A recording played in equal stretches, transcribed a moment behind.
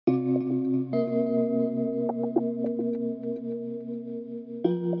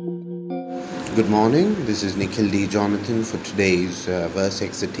Good morning. This is Nikhil D. Jonathan for today's verse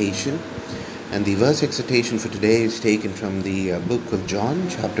exhortation. And the verse exhortation for today is taken from the book of John,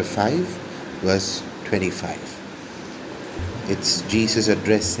 chapter 5, verse 25. It's Jesus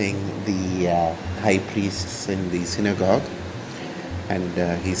addressing the high priests in the synagogue.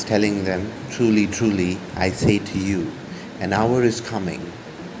 And he's telling them, "Truly, truly, I say to you, an hour is coming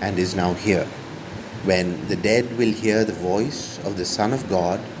and is now here, when the dead will hear the voice of the Son of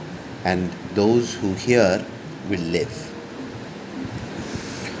God, and those who hear will live."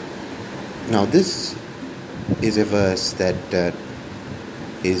 Now this is a verse that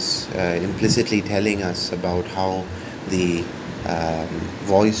is implicitly telling us about how the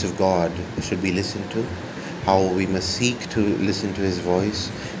voice of God should be listened to, how we must seek to listen to His voice,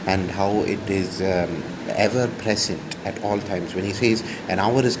 and how it is ever present at all times. When He says an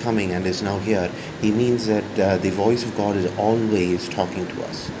hour is coming and is now here, He means that the voice of God is always talking to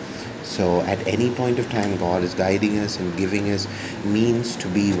us. So at any point of time, God is guiding us and giving us means to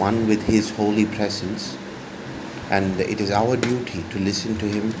be one with His holy presence. And it is our duty to listen to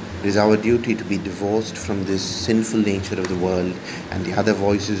Him. It is our duty to be divorced from this sinful nature of the world and the other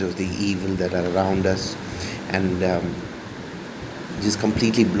voices of the evil that are around us, and just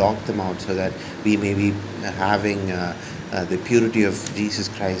completely block them out, so that we may be having the purity of Jesus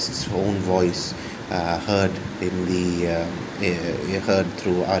Christ's own voice heard heard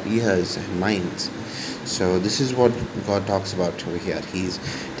through our ears and minds. So this is what God talks about over here. He's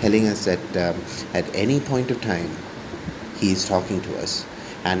telling us that at any point of time, He is talking to us,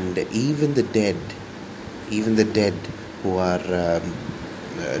 and even the dead who are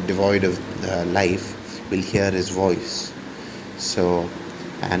devoid of life will hear His voice. So,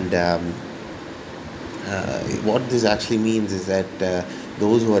 and what this actually means is that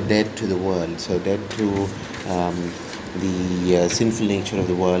those who are dead to the world, so dead to the sinful nature of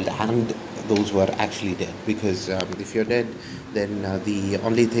the world, and those who are actually dead, because if you're dead, then the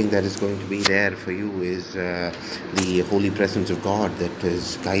only thing that is going to be there for you is the holy presence of God that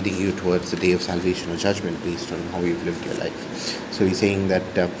is guiding you towards the day of salvation or judgment based on how you've lived your life. So he's saying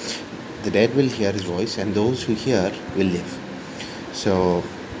that the dead will hear His voice, and those who hear will live. So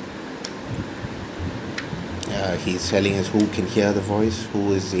he's telling us who can hear the voice,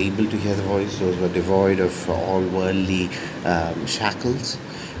 who is able to hear the voice, those who are devoid of all worldly shackles.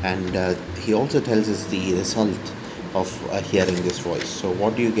 And he also tells us the result of hearing this voice. So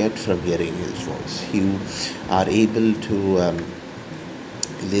what do you get from hearing His voice? You are able to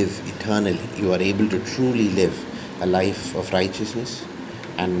live eternally. You are able to truly live a life of righteousness.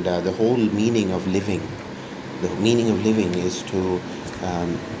 And the whole meaning of living is to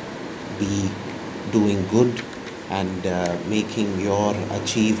be doing good and making your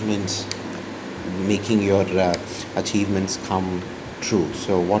achievements come true.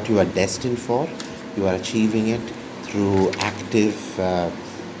 So what you are destined for, you are achieving it through active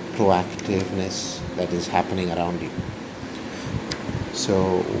proactiveness that is happening around you.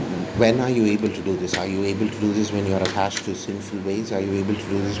 So when are you able to do this? Are you able to do this when you are attached to sinful ways? Are you able to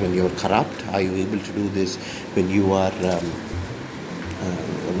do this when you are corrupt? Are you able to do this when you are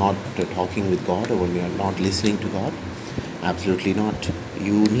not talking with God, or when you are not listening to God? Absolutely not.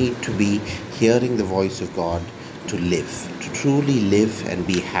 You need to be hearing the voice of God to live, to truly live and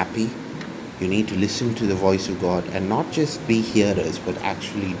be happy. You need to listen to the voice of God and not just be hearers, but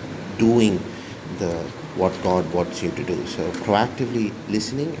actually doing what God wants you to do. So proactively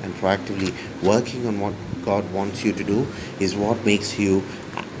listening and proactively working on what God wants you to do is what makes you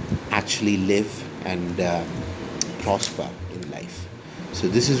actually live and prosper in life. So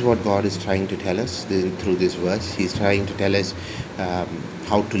this is what God is trying to tell us through this verse. He's trying to tell us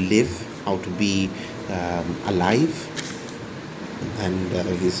how to live, how to be alive. And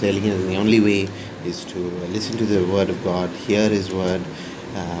He's telling us the only way is to listen to the Word of God, hear His Word,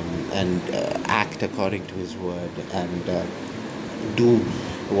 and act according to His Word, and do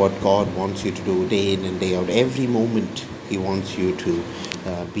what God wants you to do day in and day out. Every moment He wants you to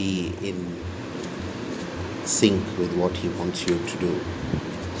be in sync with what He wants you to do.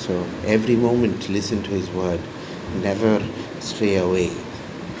 So every moment listen to His Word. Never stray away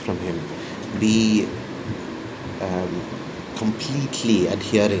from Him. Be completely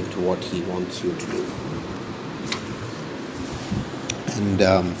adhering to what He wants you to do. And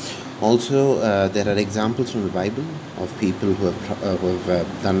also there are examples from the Bible of people who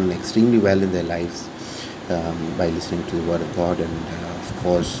have done extremely well in their lives by listening to the Word of God. And of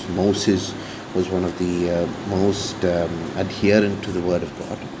course, Moses was one of the most adherent to the Word of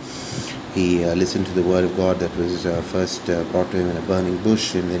God. He listened to the Word of God that was first brought to him in a burning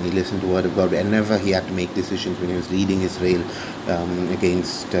bush, and then he listened to the Word of God whenever he had to make decisions when he was leading Israel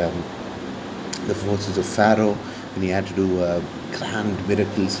against the forces of Pharaoh, when he had to do grand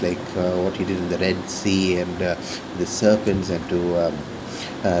miracles like what he did in the Red Sea, and the serpents, and to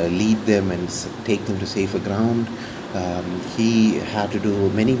lead them and take them to safer ground. He had to do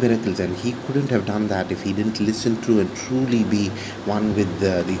many miracles, and he couldn't have done that if he didn't listen to and truly be one with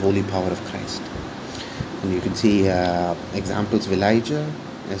the holy power of Christ. And you can see examples of Elijah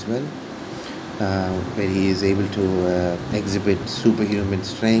as well, where he is able to exhibit superhuman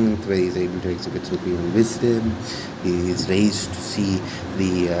strength, where he is able to exhibit superhuman wisdom. He is raised to see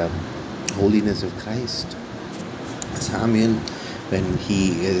the holiness of Christ. Samuel, when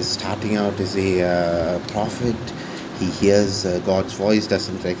he is starting out as a prophet, he hears God's voice,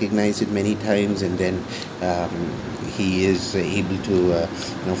 doesn't recognize it many times, and then he is able to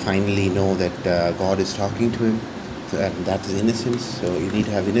finally know that God is talking to him. And that is innocence. So you need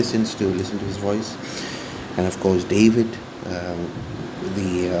to have innocence to listen to his voice. And of course, David,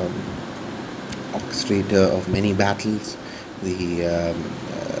 the orchestrator of many battles, the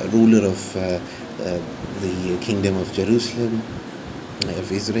ruler of the kingdom of Jerusalem,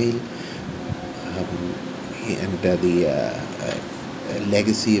 of Israel, and the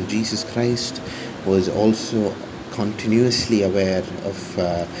legacy of Jesus Christ, was also continuously aware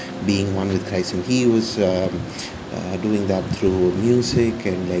of being one with Christ, and he was doing that through music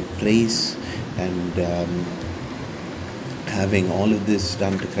and like praise, and having all of this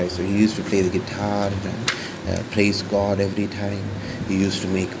done to Christ. So he used to play the guitar and praise God every time. He used to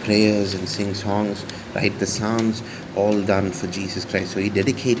make prayers and sing songs, write the psalms, all done for Jesus Christ. So he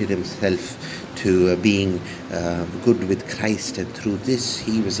dedicated himself to being good with Christ, and through this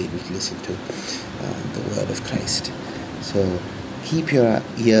he was able to listen to the word of Christ. So keep your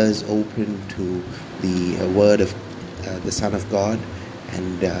ears open to the word of the Son of God,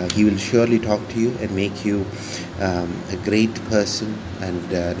 and he will surely talk to you and make you a great person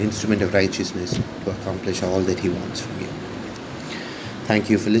and an instrument of righteousness to accomplish all that he wants from you. Thank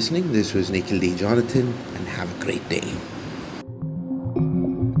you for listening. This was Nikhil D. Jonathan, and have a great day.